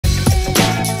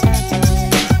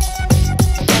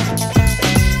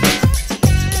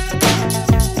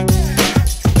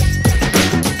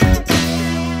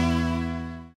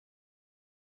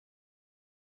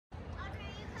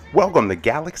Welcome to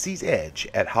Galaxy's Edge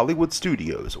at Hollywood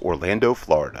Studios, Orlando,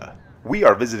 Florida. We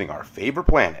are visiting our favorite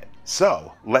planet,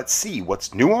 so let's see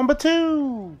what's new on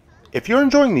Batuu! If you're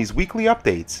enjoying these weekly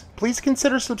updates, please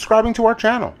consider subscribing to our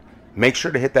channel. Make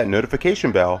sure to hit that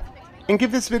notification bell and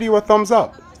give this video a thumbs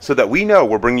up so that we know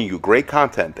we're bringing you great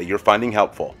content that you're finding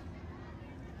helpful.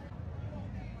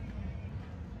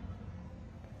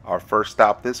 Our first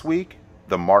stop this week,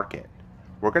 the market.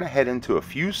 We're going to head into a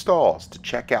few stalls to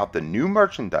check out the new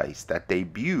merchandise that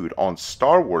debuted on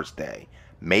Star Wars Day,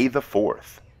 May the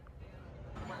 4th.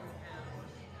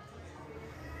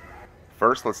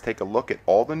 First, let's take a look at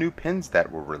all the new pins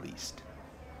that were released.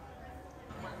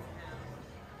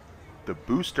 The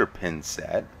booster pin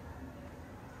set,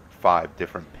 5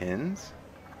 different pins.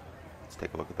 Let's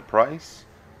take a look at the price.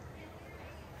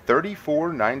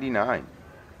 $34.99.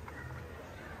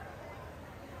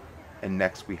 And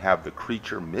next we have the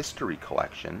Creature Mystery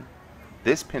Collection.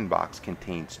 This pin box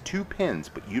contains 2 pins,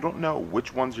 but you don't know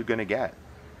which ones you're going to get.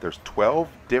 There's 12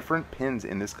 different pins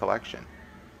in this collection,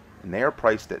 and they are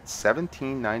priced at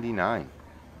 $17.99.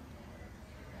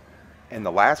 And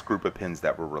the last group of pins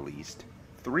that were released,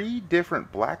 3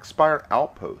 different Black Spire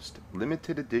Outpost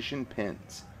limited edition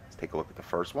pins. Let's take a look at the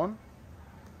first one.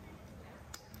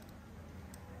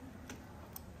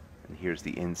 And here's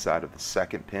the inside of the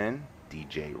second pin.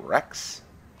 DJ Rex.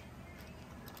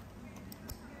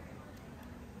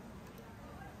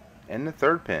 And the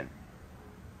third pin.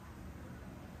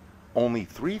 Only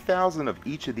 3,000 of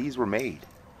each of these were made,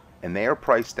 and they are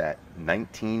priced at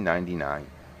 $19.99.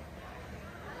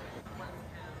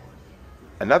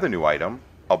 Another new item,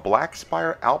 a Black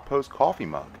Spire Outpost coffee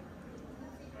mug.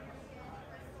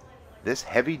 This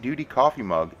heavy-duty coffee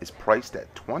mug is priced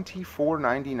at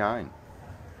 $24.99.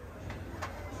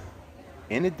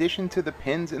 In addition to the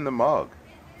pins in the mug,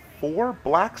 4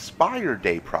 Black Spire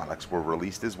Day products were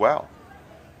released as well.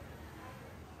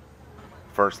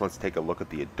 First, let's take a look at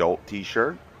the adult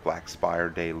t-shirt. Black Spire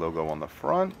Day logo on the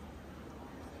front,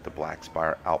 the Black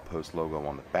Spire Outpost logo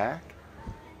on the back.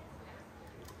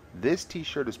 This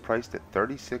t-shirt is priced at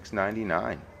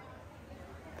 $36.99.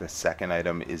 The second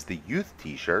item is the youth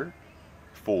t-shirt,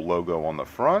 full logo on the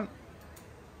front,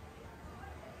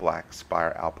 Black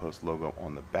Spire Outpost logo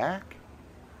on the back.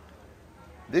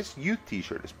 This youth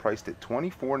t-shirt is priced at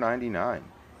 $24.99.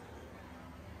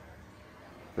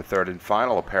 The third and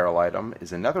final apparel item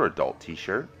is another adult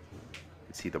t-shirt. You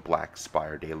can see the Black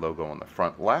Spire Day logo on the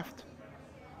front left.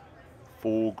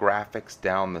 Full graphics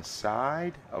down the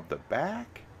side of the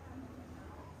back.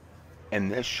 And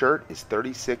this shirt is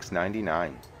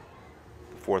 $36.99.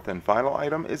 The fourth and final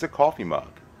item is a coffee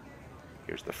mug.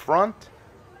 Here's the front.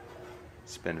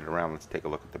 Spin it around, let's take a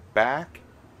look at the back.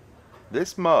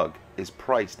 This mug is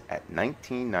priced at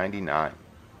 $19.99.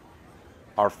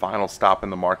 Our final stop in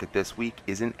the market this week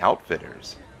is in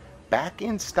Outfitters. Back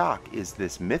in stock is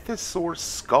this Mythosaur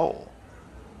skull.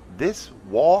 This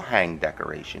wall hang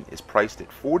decoration is priced at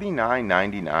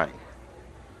 $49.99.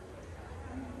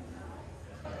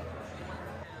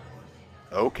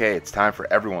 Okay, it's time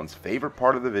for everyone's favorite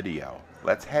part of the video.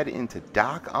 Let's head into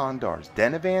Doc-Ondar's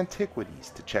Den of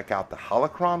Antiquities to check out the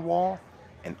holocron wall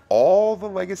and all the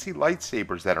Legacy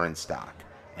Lightsabers that are in stock,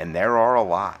 and there are a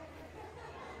lot.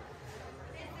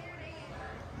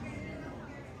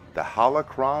 The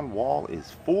holocron wall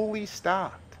is fully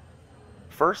stocked.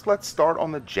 First, let's start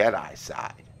on the Jedi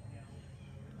side.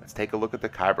 Let's take a look at the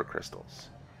Kyber Crystals.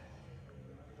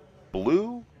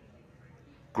 Blue,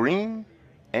 green,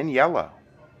 and yellow.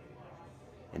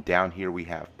 And down here we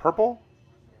have purple,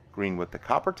 green with the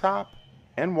copper top,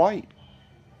 and white.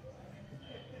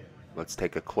 Let's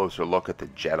take a closer look at the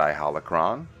Jedi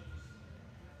holocron.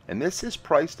 And this is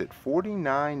priced at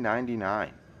 $49.99.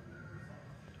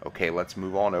 Okay, let's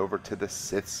move on over to the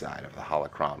Sith side of the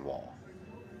holocron wall.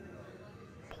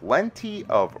 Plenty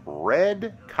of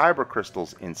red Kyber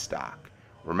crystals in stock.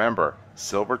 Remember,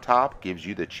 silver top gives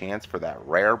you the chance for that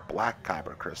rare black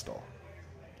Kyber crystal.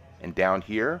 And down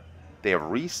here, they have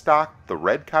restocked the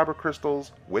red Kyber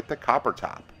crystals with the copper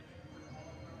top.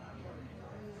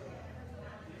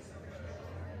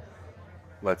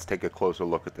 Let's take a closer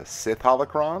look at the Sith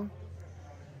holocron.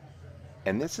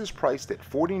 And this is priced at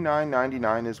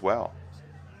 $49.99 as well.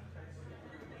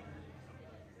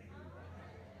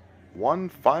 One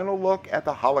final look at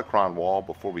the holocron wall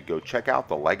before we go check out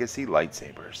the Legacy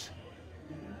Lightsabers.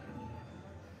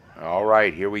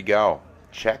 Alright, here we go.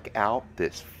 Check out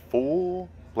this full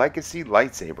Legacy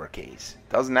Lightsaber case.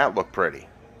 Doesn't that look pretty?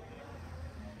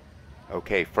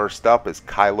 Okay, first up is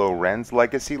Kylo Ren's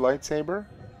Legacy Lightsaber.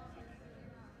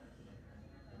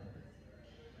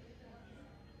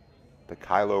 The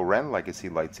Kylo Ren Legacy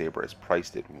Lightsaber is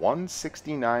priced at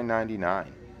 $169.99.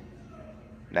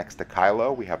 Next to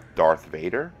Kylo, we have Darth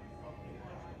Vader.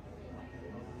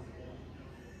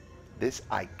 This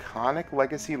iconic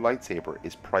Legacy Lightsaber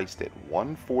is priced at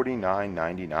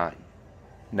 $149.99.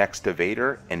 Next to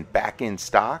Vader and back in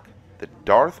stock, the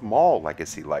Darth Maul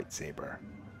Legacy Lightsaber.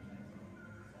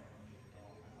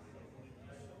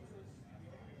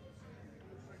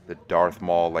 The Darth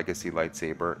Maul Legacy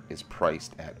Lightsaber is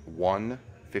priced at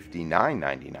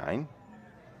 $159.99.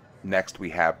 Next we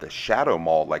have the Shadow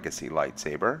Maul Legacy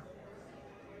Lightsaber.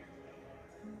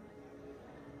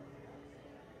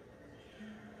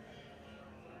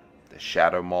 The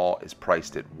Shadow Maul is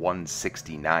priced at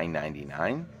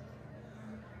 $169.99.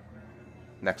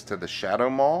 Next to the Shadow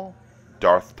Maul,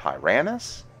 Darth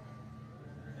Tyrannus.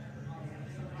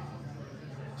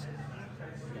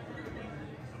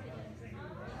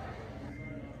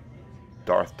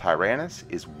 Darth Tyrannus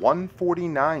is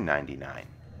 $149.99.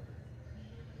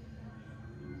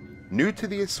 New to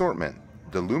the assortment,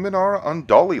 the Luminara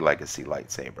Unduli Legacy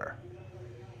Lightsaber.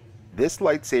 This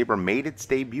lightsaber made its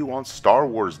debut on Star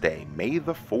Wars Day, May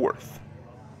the 4th.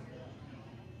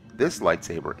 This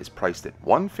lightsaber is priced at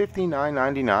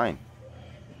 $159.99.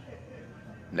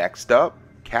 Next up,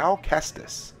 Cal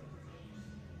Kestis.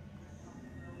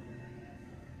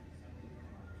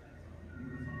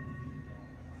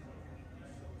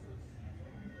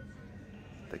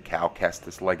 The Cal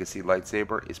Kestis Legacy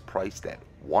Lightsaber is priced at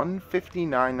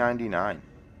 $159.99.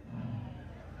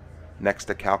 Next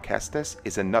to Cal Kestis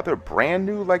is another brand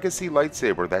new Legacy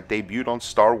Lightsaber that debuted on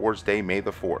Star Wars Day, May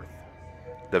the 4th.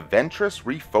 The Ventress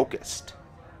Refocused.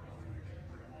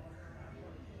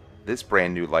 This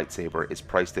brand new lightsaber is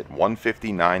priced at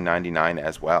 $159.99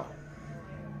 as well.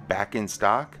 Back in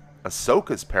stock,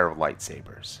 Ahsoka's pair of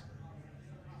lightsabers.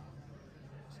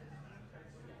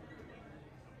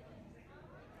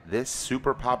 This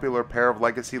super popular pair of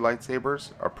Legacy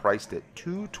lightsabers are priced at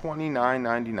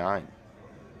 $229.99.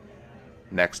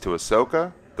 Next to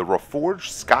Ahsoka, the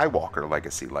Reforged Skywalker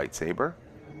Legacy Lightsaber.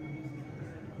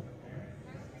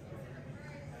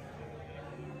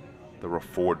 The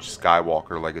Reforged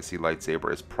Skywalker Legacy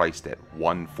Lightsaber is priced at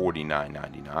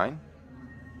 $149.99.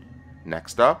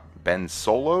 Next up, Ben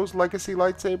Solo's Legacy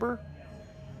Lightsaber.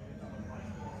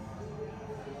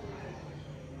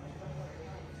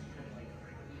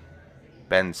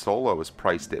 Ben Solo is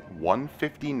priced at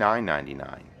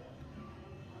 $159.99.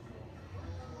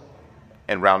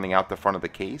 And rounding out the front of the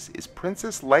case is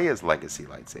Princess Leia's Legacy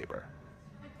Lightsaber.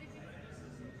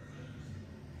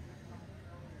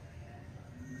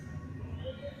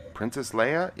 Princess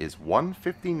Leia is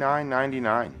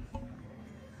 $159.99.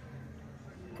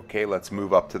 Okay, let's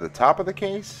move up to the top of the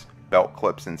case. Belt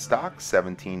clips in stock,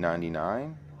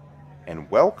 $17.99.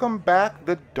 And welcome back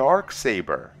the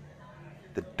Darksaber.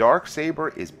 The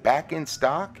Darksaber is back in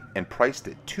stock and priced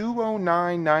at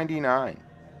 $209.99.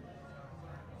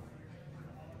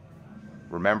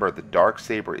 Remember, the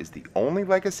Darksaber is the only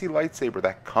Legacy lightsaber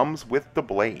that comes with the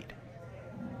blade.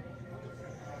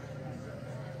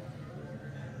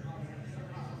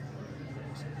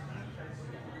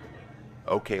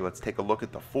 Okay, let's take a look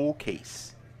at the full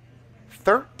case.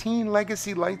 13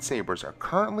 Legacy lightsabers are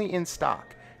currently in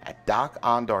stock at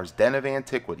Doc-Ondar's Den of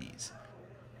Antiquities.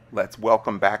 Let's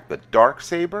welcome back the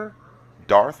Darksaber,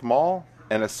 Darth Maul,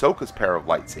 and Ahsoka's pair of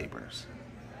lightsabers.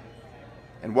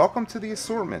 And welcome to the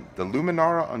assortment, the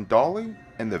Luminara Unduli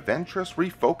and the Ventress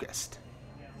Refocused.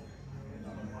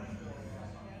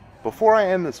 Before I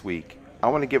end this week, I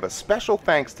want to give a special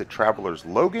thanks to travelers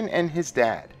Logan and his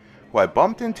dad, who I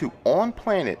bumped into on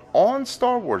planet on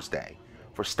Star Wars Day,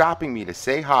 for stopping me to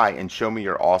say hi and show me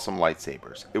your awesome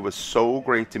lightsabers. It was so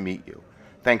great to meet you.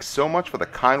 Thanks so much for the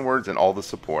kind words and all the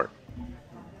support.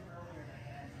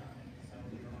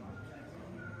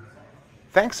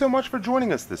 Thanks so much for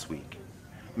joining us this week.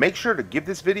 Make sure to give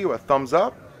this video a thumbs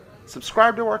up,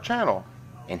 subscribe to our channel,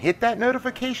 and hit that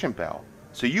notification bell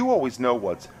so you always know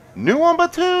what's new on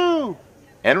Batuu.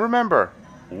 And remember,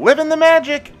 live in the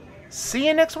magic. See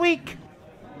you next week.